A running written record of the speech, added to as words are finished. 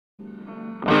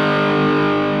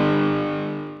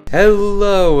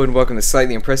Hello and welcome to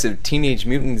Slightly Impressive Teenage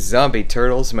Mutant Zombie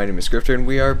Turtles. My name is Griffter and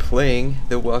we are playing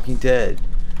The Walking Dead.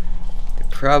 There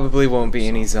probably won't be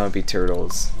any zombie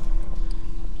turtles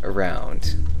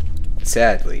around,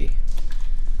 sadly.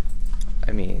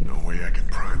 I mean, no way I can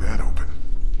pry that open.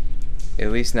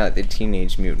 At least not the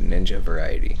Teenage Mutant Ninja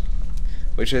variety,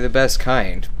 which are the best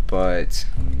kind, but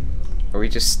are we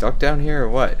just stuck down here or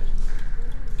what?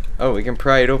 Oh, we can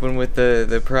pry it open with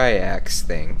the pry axe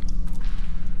thing.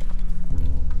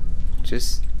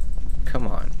 Just, come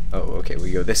on. Oh, okay,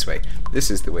 we go this way.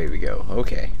 This is the way we go.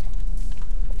 Okay.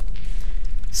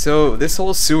 So, this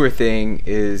whole sewer thing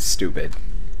is stupid.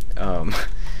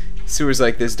 Sewers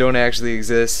like this don't actually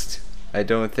exist. I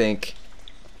don't think...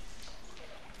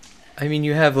 I mean,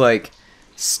 you have, like,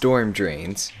 storm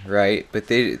drains, right? But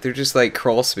they're just like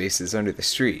crawl spaces under the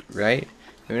street, right?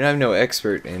 I mean, I'm no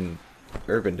expert in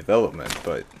urban development,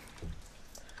 but...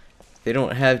 they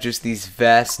don't have just these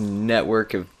vast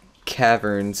network of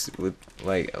caverns with,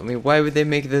 like, I mean, why would they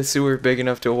make the sewer big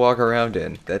enough to walk around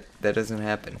in? That doesn't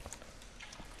happen.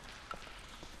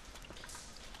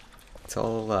 It's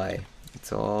all a lie.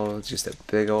 It's all just a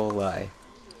big old lie.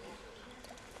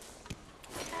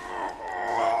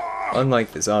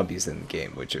 Unlike the zombies in the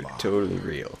game, which are totally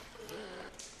real.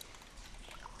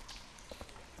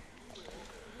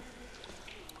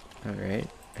 Alright,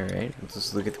 let's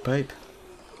just look at the pipe.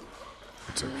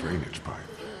 It's a drainage pipe.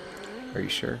 Are you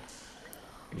sure?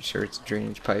 Are you sure it's a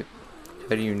drainage pipe?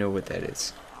 How do you know what that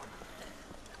is?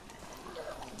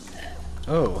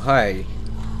 Oh, hi.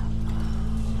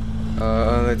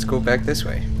 Let's go back this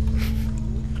way.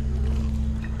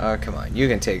 Come on, you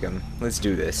can take them. Let's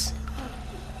do this.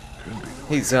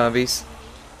 Hey, zombies.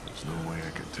 There's no way I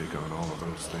could take on all of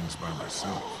those things by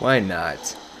myself. Why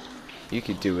not? You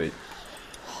could do it.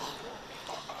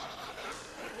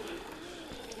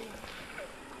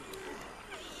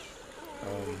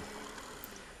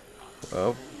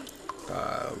 Well,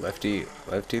 lefty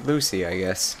loosey, I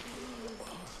guess.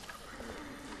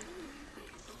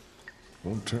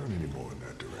 Won't turn anymore in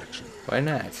that direction. Why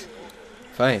not?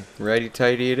 Fine,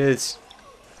 righty-tighty it is.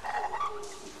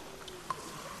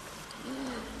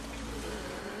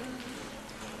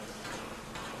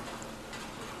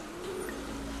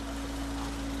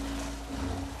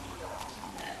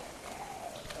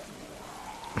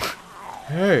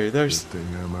 Hey, there's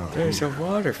a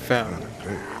water fountain.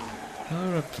 I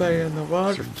wanna play in the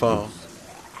waterfall.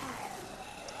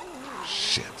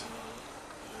 Shit.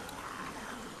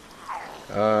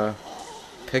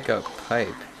 Pick up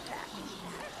pipe.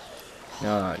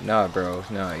 Nah, bro.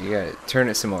 No, you gotta turn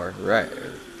it some more.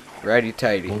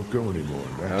 Righty-tighty. Won't go anymore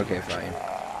in that Okay, direction.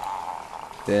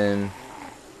 fine. Then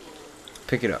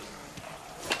pick it up.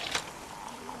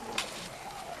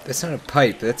 That's not a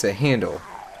pipe. That's a handle.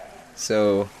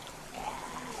 So,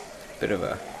 bit of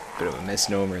a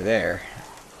misnomer there.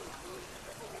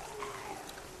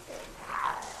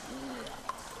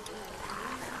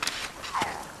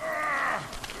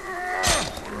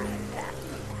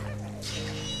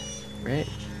 Right.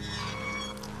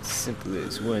 Simple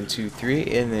as 1, 2, 3,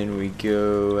 and then we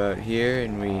go out here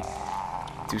and we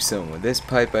do something with this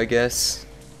pipe, I guess.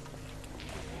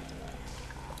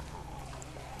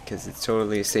 Because it's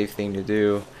totally a safe thing to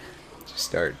do. Just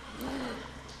start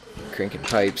cranking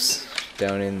pipes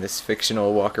down in this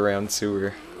fictional walk-around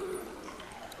sewer.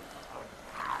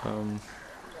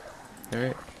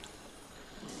 Alright.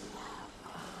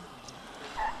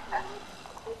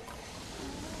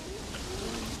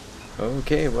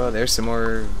 Okay, well, there's some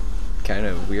more kind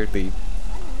of weirdly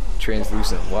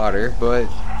translucent water, but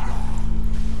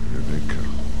Here they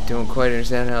come. don't quite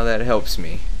understand how that helps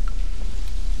me.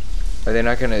 Are they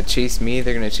not gonna chase me?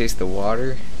 They're gonna chase the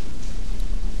water?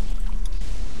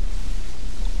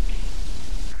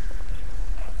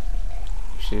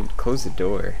 Should close the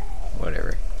door.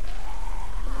 Whatever.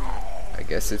 I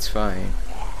guess it's fine.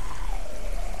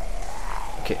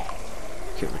 Okay,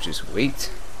 we'll just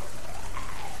wait.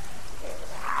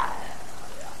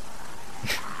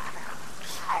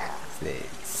 The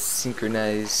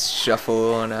synchronized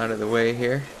shuffle on out of the way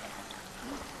here.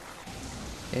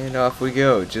 And off we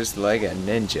go, just like a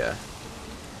ninja.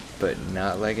 But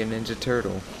not like a Ninja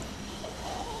Turtle.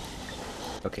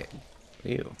 Okay.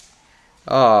 Ew.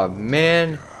 Aw,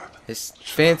 man. His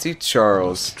fancy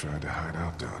Charles. Tried to hide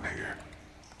out down here.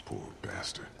 Poor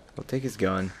bastard. We'll take his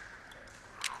gun.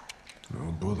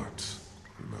 No bullets.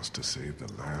 He must have saved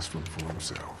the last one for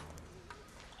himself.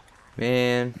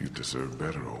 Man. You deserve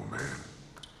better, old man.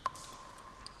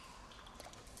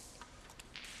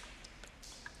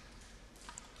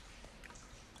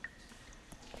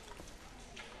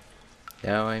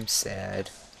 Now I'm sad.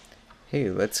 Hey,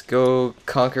 let's go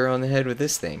conquer on the head with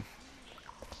this thing.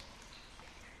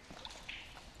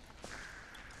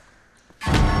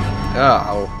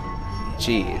 Oh,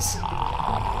 jeez.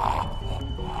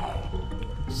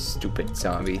 Stupid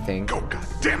zombie thing. Go, God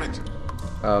damn it!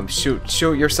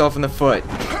 Shoot yourself in the foot.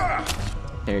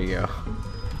 There you go.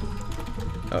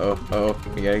 Uh-oh,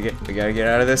 we gotta get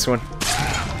out of this one.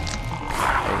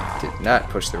 I did not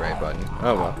push the right button.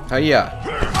 Oh well. Hiya!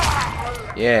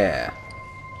 Yeah.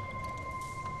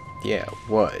 Yeah,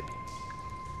 what?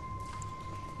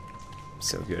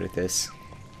 So good at this.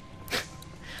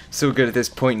 So good at this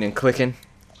pointing and clicking.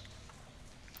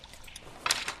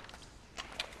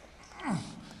 I'm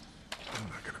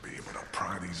not gonna be able to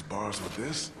pry these bars with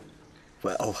this.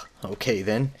 Well, okay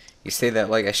then. You say that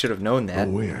like I should have known that.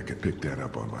 No way I could pick that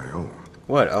up on my own.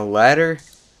 What, a ladder?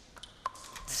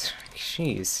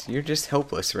 Jeez, you're just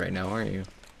helpless right now, aren't you?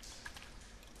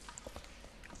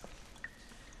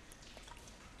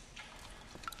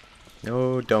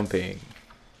 No dumping.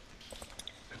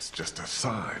 It's just a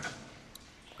sign.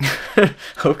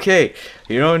 Okay,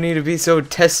 you don't need to be so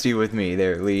testy with me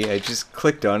there, Lee. I just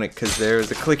clicked on it because there was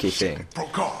a clicky thing. It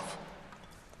broke off.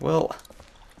 Well,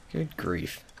 good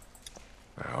grief.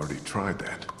 I already tried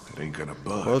that. It ain't gonna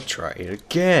budge. We'll try it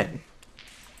again.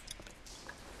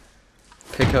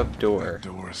 Pick up door. That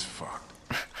door is fucked.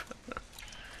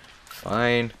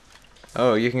 Fine.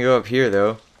 Oh, you can go up here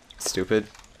though. Stupid.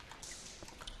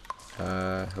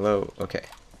 Hello? Okay.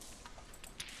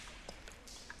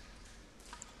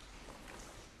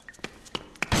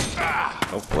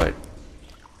 Oh, what?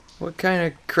 What kind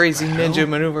of crazy ninja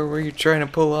maneuver were you trying to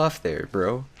pull off there,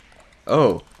 bro?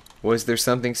 Oh, was there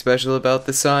something special about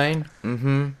the sign?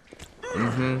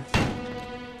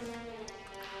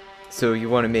 So you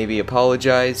want to maybe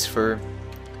apologize for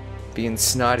being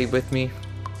snotty with me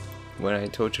when I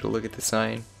told you to look at the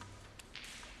sign?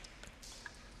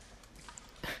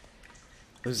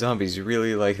 Those zombies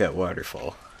really like that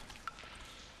waterfall.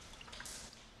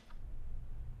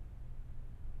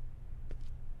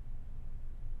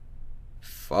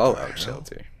 Fallout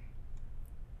shelter.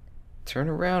 Turn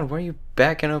around. Why are you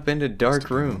backing up into dark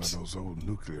rooms? One of those old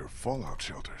nuclear fallout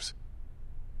shelters.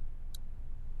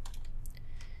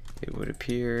 It would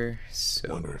appear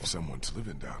so. Wonder if someone's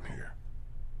living down here.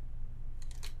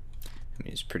 I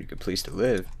mean, it's a pretty good place to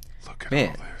live. Look at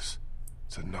Man. all this.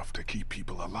 It's enough to keep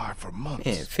people alive for months.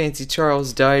 Man, Fancy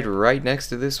Charles died right next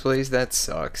to this place. That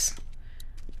sucks.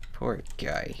 Poor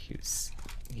guy.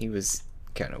 He was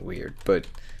kind of weird, but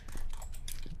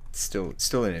still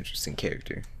an interesting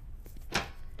character.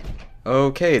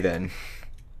 Okay then.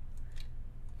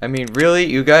 I mean, really?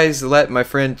 You guys let my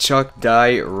friend Chuck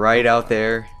die right out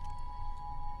there?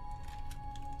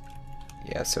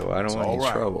 Yeah, so I don't want any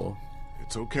trouble.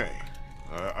 It's okay.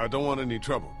 I don't want any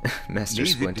trouble. Master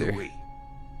Neither Splinter. do we.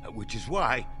 Which is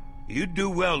why you'd do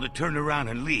well to turn around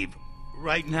and leave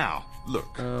right now.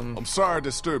 Look, I'm sorry I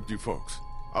disturbed you folks.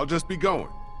 I'll just be going.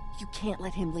 You can't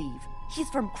let him leave. He's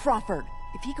from Crawford.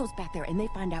 If he goes back there and they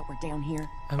find out we're down here...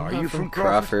 I'm Are not you from from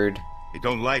Crawford. Hey,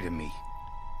 don't lie to me.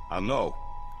 I'll know.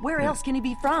 Where else can he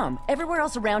be from? Everywhere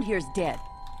else around here is dead.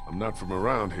 I'm not from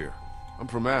around here. I'm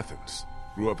from Athens.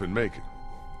 Grew up in Macon.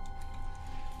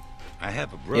 I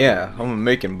have a brother. Yeah, I'm a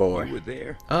Macon You boy. were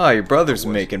there. Ah, your brother's a I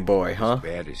wasn't Macon boy, huh? As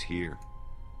bad as here.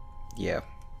 Yeah.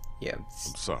 I'm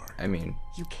sorry. I mean,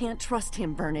 You can't trust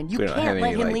him, Vernon. You we don't have can't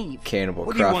let any, him like, leave. Cannibal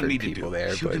What do you want Crawford me to people do?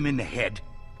 there, Shoot but... him in the head?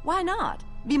 Why not?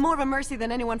 Be more of a mercy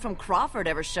than anyone from Crawford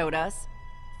ever showed us.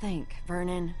 Think,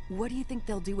 Vernon. What do you think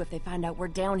they'll do if they find out we're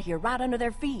down here right under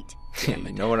their feet? You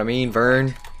know what I mean,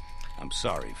 Vern? I'm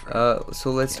sorry, friend. So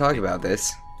let's talk about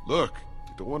this. Look,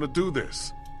 you don't want to do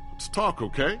this. Let's talk,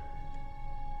 okay?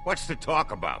 What's to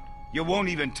talk about? You won't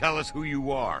even tell us who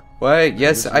you are. What?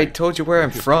 Yes, I told you where I'm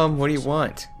from. What do you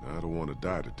want? I don't want to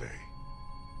die today.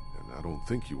 And I don't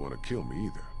think you want to kill me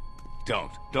either.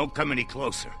 Don't come any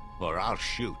closer, or I'll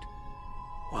shoot.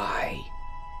 Why?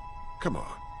 Come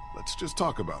on, let's just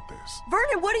talk about this.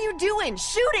 Vernon, what are you doing?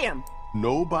 Shoot him!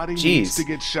 Nobody needs to Jeez,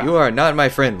 get shot. you are not my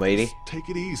friend, lady. Just take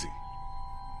it easy.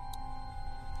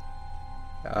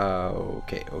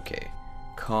 Okay.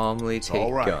 Calmly It's take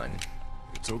all right. gun.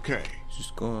 It's okay.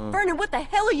 Just gonna Vernon, what the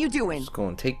hell are you doing?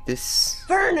 take this.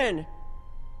 Vernon!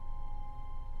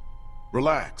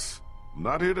 Relax. I'm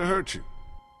not here to hurt you.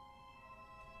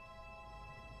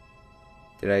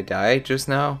 Did I die just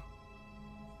now?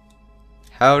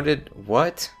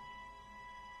 What?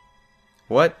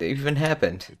 What even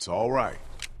happened? It's all right.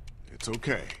 It's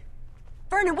okay.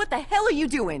 Vernon, what the hell are you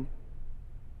doing?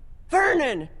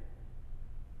 Vernon!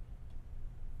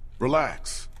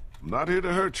 Relax. I'm not here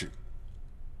to hurt you.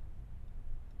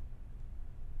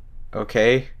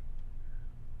 Okay.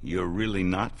 You're really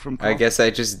not from I Crawford? guess I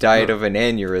just died No, of an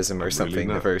aneurysm or really something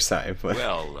the not. first time. But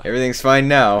Well, everything's fine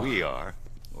now. We are,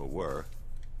 or were.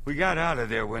 We got out of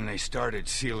there when they started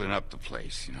sealing up the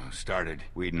place, started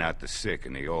weeding out the sick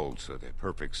and the old so the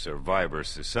perfect survivor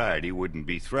society wouldn't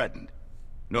be threatened.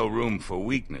 No room for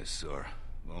weakness or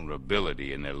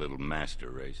vulnerability in their little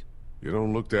master race. You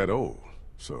don't look that old,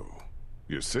 so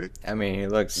you're sick? I mean, he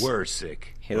looks... We're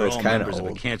sick. He We're looks all kinda members of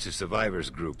old. a cancer survivors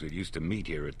group that used to meet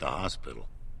here at the hospital.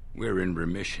 We're in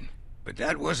remission. But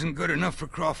that wasn't good enough for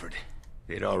Crawford.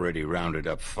 They'd already rounded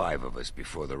up 5 of us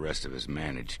before the rest of us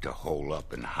managed to hole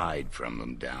up and hide from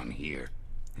them down here.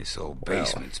 This old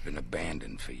basement's been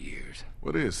abandoned for years.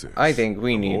 What is this? I think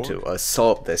we A need morgue? to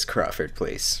assault this Crawford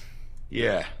place.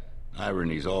 Yeah,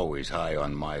 irony's always high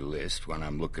on my list when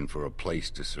I'm looking for a place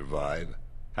to survive.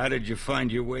 How did you find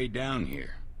your way down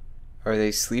here? Are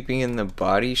they sleeping in the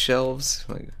body shelves?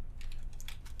 Like,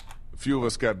 A few of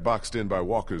us got boxed in by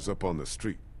walkers up on the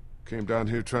street. Came down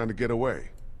here trying to get away.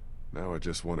 Now I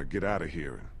just want to get out of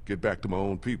here and get back to my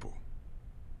own people.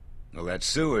 Well, that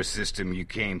sewer system you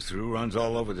came through runs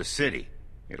all over the city.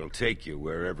 It'll take you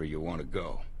wherever you want to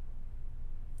go.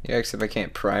 yeah, except I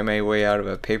can't pry my way out of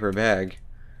a paper bag.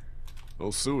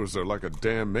 Those sewers are like a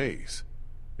damn maze.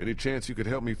 Any chance you could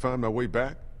help me find my way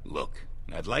back? Look,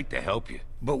 I'd like to help you,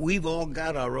 but we've all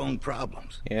got our own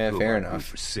problems. Yeah, Two of fair our enough.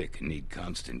 group are sick and need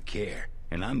constant care,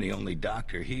 and I'm the only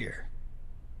doctor here.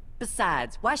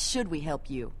 Besides, why should we help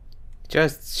you?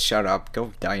 Just shut up.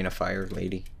 Go die in a fire,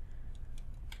 lady.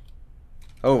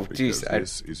 Oh, Because jeez.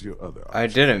 this is your other I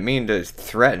option. didn't mean to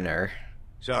threaten her.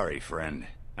 Sorry, friend.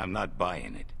 I'm not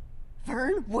buying it.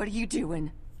 Vern, what are you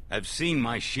doing? I've seen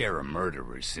my share of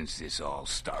murderers since this all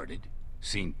started.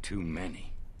 Seen too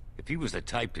many. If he was the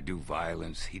type to do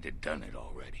violence, he'd have done it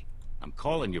already. I'm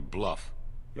calling your bluff.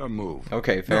 Your move.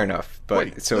 Okay, fair No, enough. But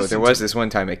wait, so listen there was to me. this one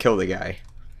time I killed a guy.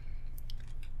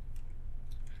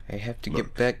 I have to get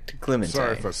Look, back to Clementine.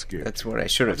 sorry if I scared That's you. what I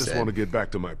should I have just said. want to get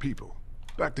back to my people.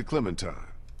 Back to Clementine.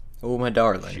 Oh, my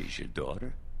darling. She's your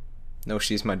daughter? No,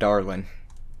 she's my darling.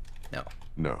 No.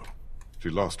 No. She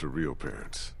lost her real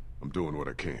parents. I'm doing what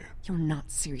I can. You're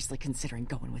not seriously considering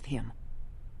going with him.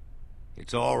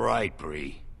 It's all right,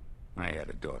 Bree. I had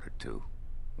a daughter, too.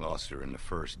 Lost her in the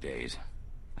first days.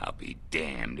 I'll be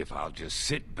damned if I'll just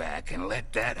sit back and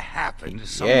let that happen to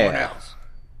someone Yeah. else.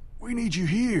 We need you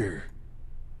here.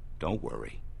 Don't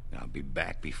worry. I'll be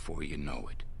back before you know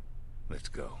it. Let's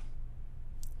go.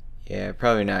 Yeah,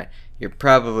 probably not. You're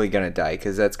probably gonna die,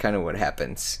 because that's kind of what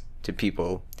happens to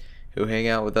people who hang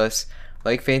out with us,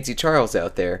 like Fancy Charles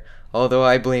out there. Although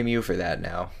I blame you for that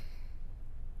now.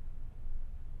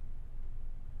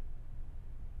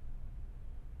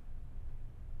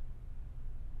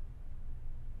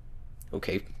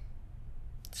 Okay.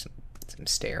 Some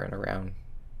staring around.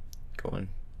 Going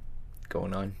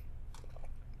on.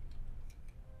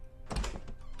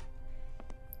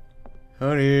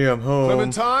 Honey, I'm home.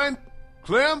 Clementine?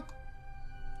 Clem?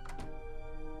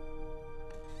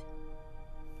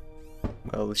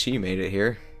 Well, she made it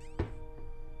here.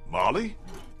 Molly?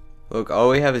 Look, all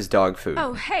we have is dog food.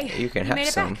 Oh, hey, You can you have made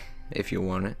it some back. if you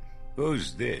want it.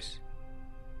 Who's this?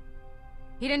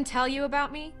 He didn't tell you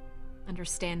about me?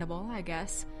 Understandable, I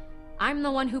guess. I'm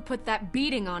the one who put that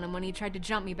beating on him when he tried to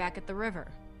jump me back at the river.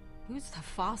 Who's the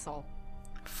fossil?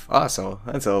 Fossil?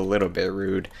 That's a little bit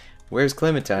rude. Where's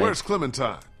Clementine? Where's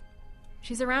Clementine?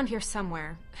 She's around here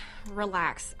somewhere.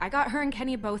 Relax. I got her and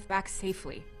Kenny both back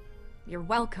safely. You're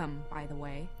welcome, by the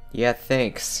way. Yeah,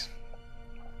 thanks.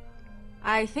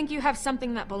 I think you have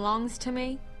something that belongs to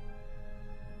me.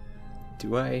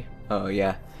 Do I? Oh,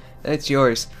 yeah. That's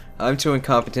yours. I'm too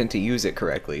incompetent to use it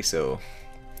correctly, so...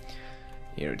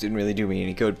 You know, it didn't really do me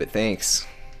any good, but thanks.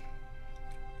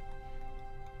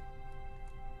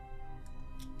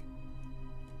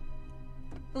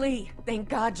 Lee, thank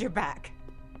God you're back.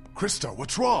 Krista,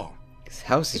 what's wrong? This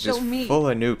house is It's just all me. full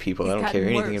of new people I He's don't care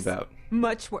gotten anything worse. about.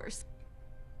 Much worse.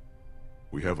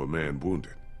 We have a man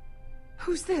wounded.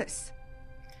 Who's this?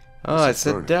 Oh, This it's is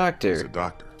a Vernon. doctor. It's a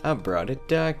doctor. I brought a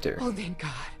doctor. Oh, thank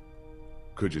God.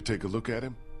 Could you take a look at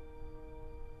him?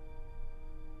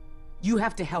 You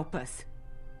have to help us.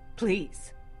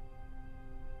 Please.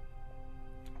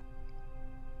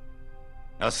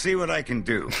 I'll see what I can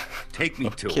do. Take me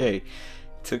to him. Okay.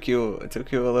 It took you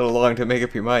a little long to make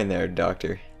up your mind there,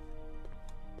 doctor.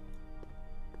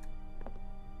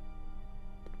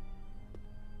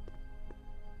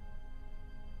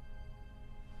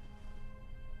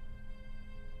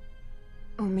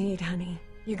 Omid, honey,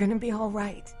 you're gonna be all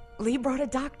right. Lee brought a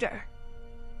doctor.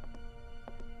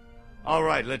 All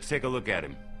right, let's take a look at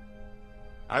him.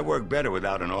 I work better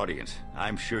without an audience.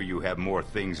 I'm sure you have more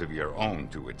things of your own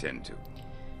to attend to.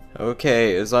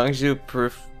 Okay, as long as you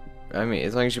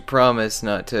as long as you promise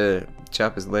not to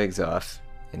chop his legs off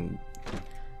and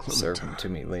serve them to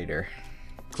me later.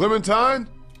 Clementine?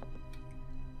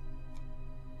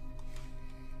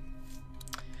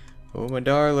 Oh, my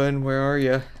darling, where are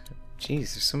you?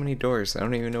 Jeez, there's so many doors. I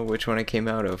don't even know which one I came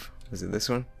out of. Was it this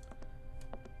one?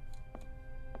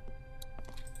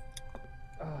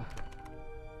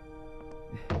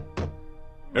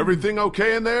 Everything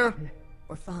okay in there?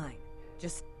 We're fine.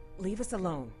 Just leave us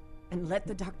alone and let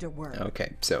the doctor work.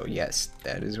 Okay, so yes,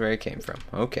 that is where I came from.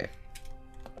 Okay.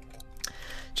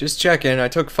 Just checking. I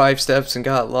took 5 steps and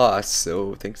got lost,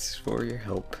 so thanks for your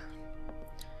help.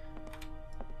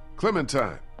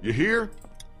 Clementine, you here?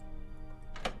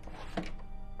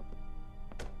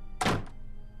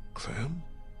 Clem?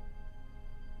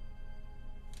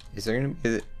 Is there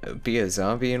gonna be a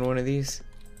zombie in one of these?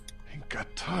 Ain't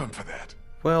got time for that.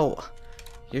 Well,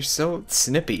 you're so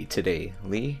snippy today,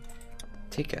 Lee.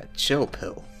 Take a chill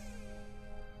pill.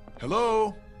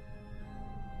 Hello?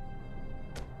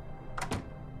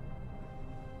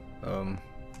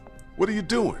 What are you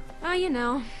doing? You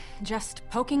know, just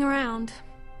poking around.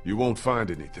 You won't find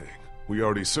anything. We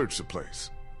already searched the place.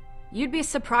 You'd be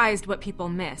surprised what people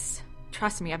miss.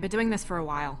 Trust me, I've been doing this for a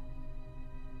while.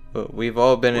 But we've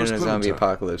all been Where's in a zombie Clementine?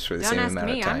 apocalypse for the Don't same ask amount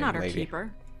me, of time, I'm not her lady.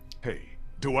 keeper. Hey,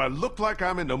 do I look like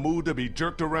I'm in the mood to be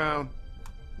jerked around?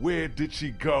 Where did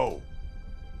she go?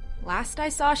 Last I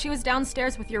saw, she was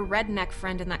downstairs with your redneck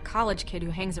friend and that college kid who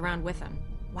hangs around with him.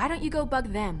 Why don't you go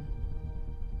bug them?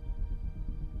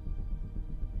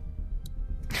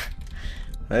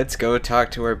 Let's go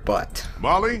talk to her butt.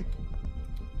 Molly?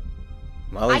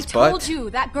 Molly's I butt? told you,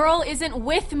 that girl isn't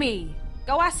with me!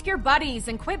 Go ask your buddies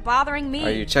and quit bothering me!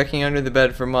 Are you checking under the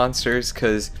bed for monsters?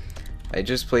 Because I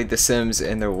just played The Sims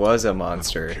and there was a I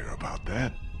monster. don't care about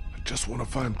that. I just want to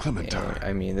find Clementine.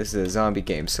 I mean, this is a zombie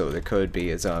game, so there could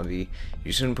be a zombie.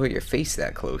 You shouldn't put your face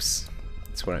that close.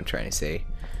 That's what I'm trying to say.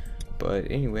 But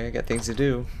anyway, I got things to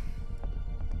do.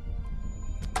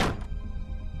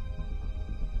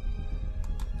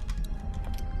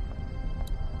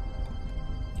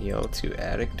 Yell to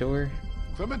attic door?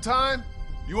 Clementine?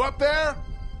 You up there?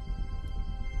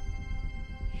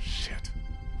 Shit.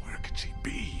 Where could she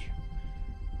be?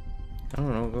 I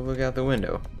don't know, go look out the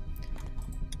window.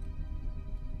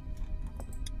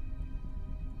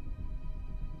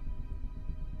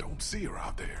 Don't see her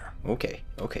out there. Okay,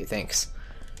 thanks.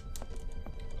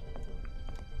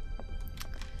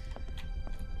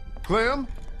 Clem?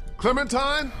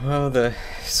 Clementine? Well, the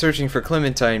searching for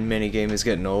Clementine minigame is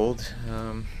getting old.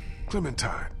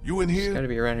 Clementine, you in She's here? gotta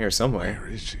be around here somewhere. Where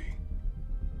is she?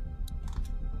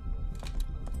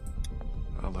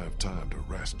 I'll have time to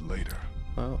rest later.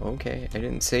 Well, okay. I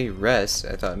didn't say rest.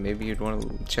 I thought maybe you'd want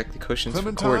to check the cushions for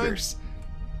Clementine? quarters.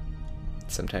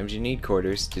 Sometimes you need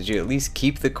quarters. Did you at least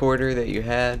keep the quarter that you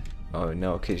had? Oh,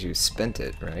 no, because you spent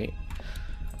it, right?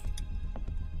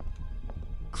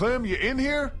 Clem, you in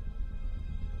here?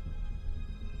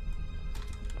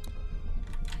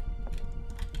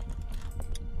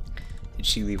 Did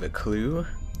she leave a clue?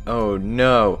 Oh,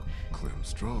 no.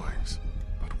 Clem's drawings.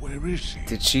 But where is she?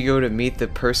 Did she go to meet the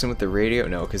person with the radio?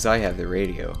 No, because I have the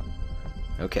radio.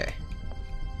 Okay.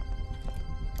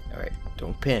 Alright,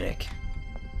 don't panic.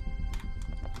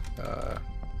 I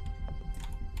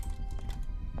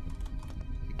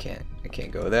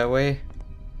can't go that way.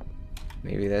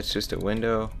 Maybe that's just a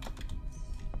window.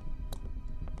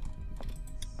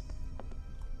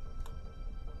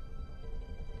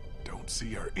 Don't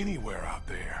see her anywhere out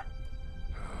there.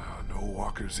 No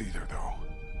walkers either, though.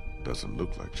 Doesn't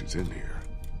look like she's in here.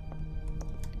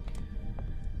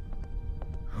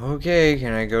 Okay,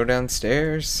 can I go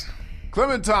downstairs?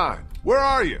 Clementine, where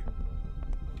are you?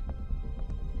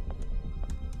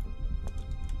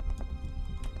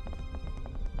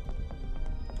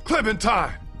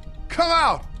 Clementine, come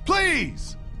out,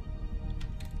 please!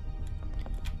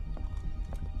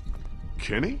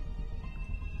 Kenny?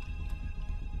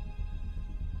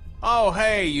 Oh,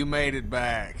 hey, you made it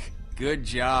back. Good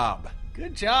job.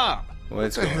 Good job.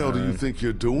 What's What the going hell do you on? think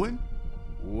you're doing?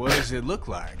 What does it look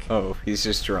like? Oh, he's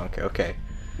just drunk. Okay.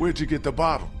 Where'd you get the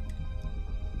bottle?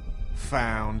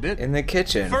 Found it. In the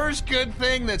kitchen. First good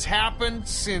thing that's happened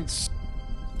since...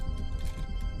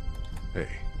 Hey,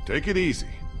 take it easy.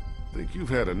 Think you've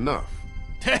had enough.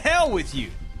 To hell with you.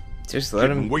 Just let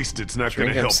Getting him wasted's not drink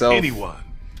gonna help himself anyone.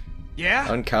 Yeah?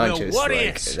 unconscious. Well, what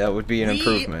like, is? that would be an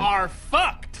improvement. We are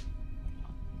fucked.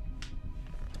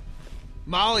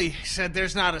 Molly said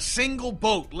there's not a single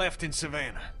boat left in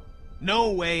Savannah.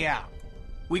 No way out.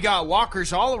 We got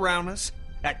walkers all around us,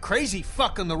 That crazy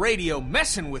fuck on the radio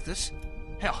messing with us.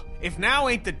 Hell, if now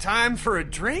ain't the time for a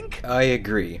drink? I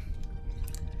agree.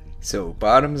 So,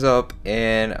 bottoms up,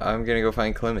 and I'm gonna go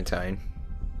find Clementine.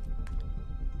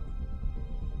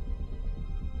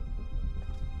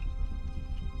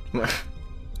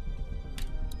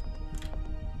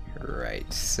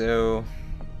 Right, so...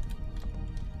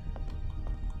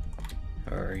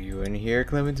 Are you in here,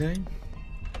 Clementine?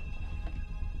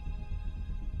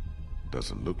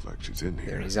 Doesn't look like she's in Are there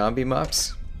here. any zombie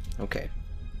mops? Okay.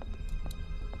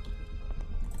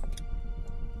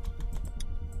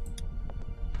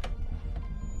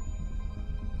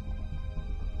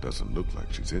 Doesn't look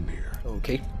like she's in here.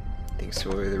 Okay. Thanks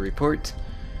for the report.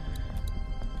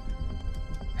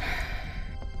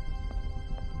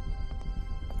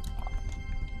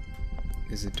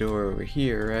 There's a door over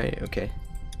here, right? Okay.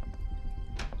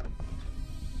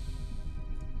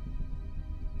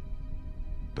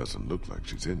 Doesn't look like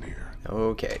she's in here.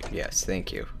 Okay, yes,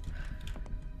 thank you.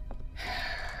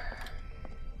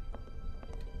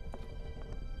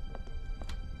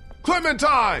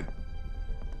 Clementine!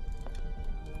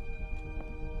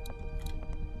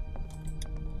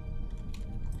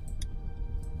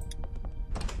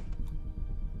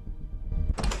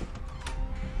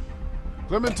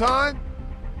 Clementine?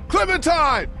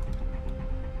 Clementine!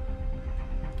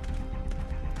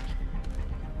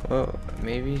 Well,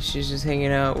 maybe she's just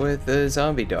hanging out with the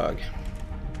zombie dog.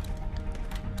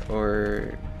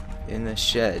 Or in the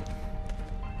shed.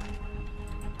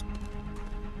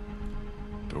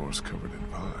 Door's covered in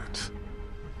vines.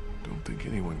 Don't think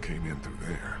anyone came in through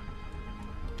there.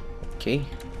 Okay.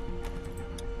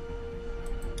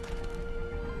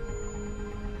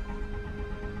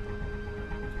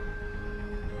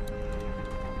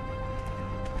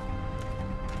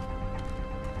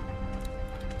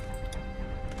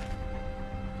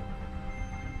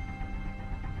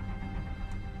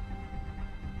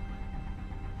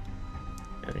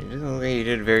 I mean, it doesn't look like you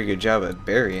did a very good job at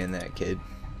burying that kid.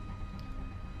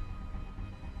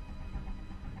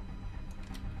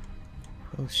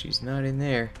 Oh, she's not in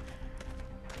there.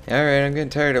 Alright, I'm getting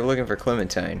tired of looking for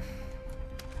Clementine.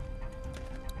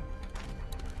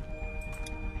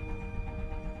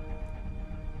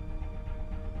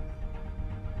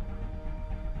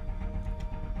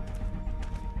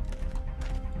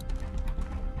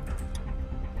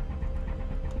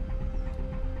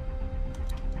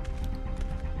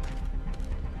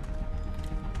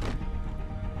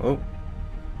 Oh.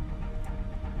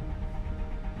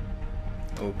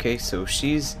 Okay, so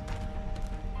she's...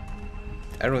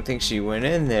 I don't think she went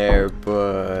in there,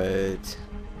 but...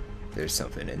 There's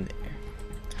something in there.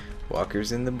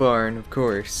 Walker's in the barn, of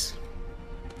course.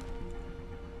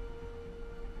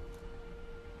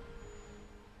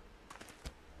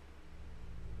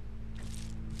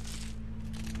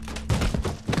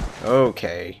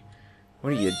 Okay.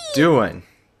 What are you doing?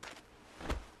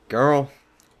 Girl?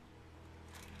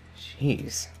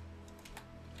 Jeez.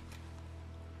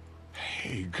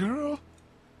 Hey, girl?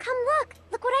 Come look!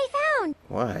 Look what I found!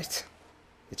 What?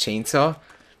 The chainsaw?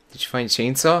 Did you find a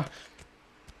chainsaw?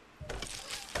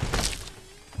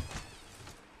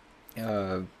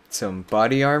 Some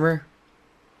body armor?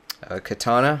 A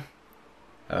katana?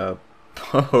 A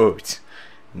boat.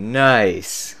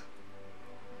 Nice.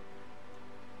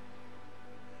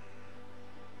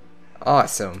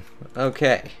 Awesome.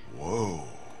 Okay. Whoa.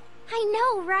 I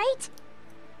know, right?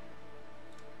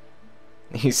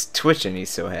 He's twitching, he's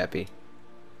so happy.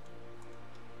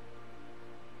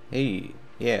 Hey,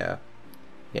 yeah.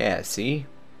 Yeah, see?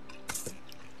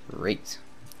 Great.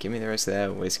 Give me the rest of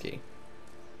that whiskey.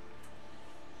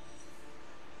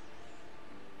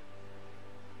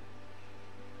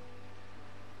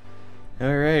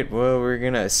 Alright, well, we're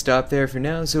gonna stop there for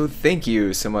now, so thank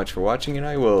you so much for watching, and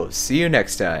I will see you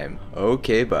next time.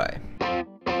 Okay, bye.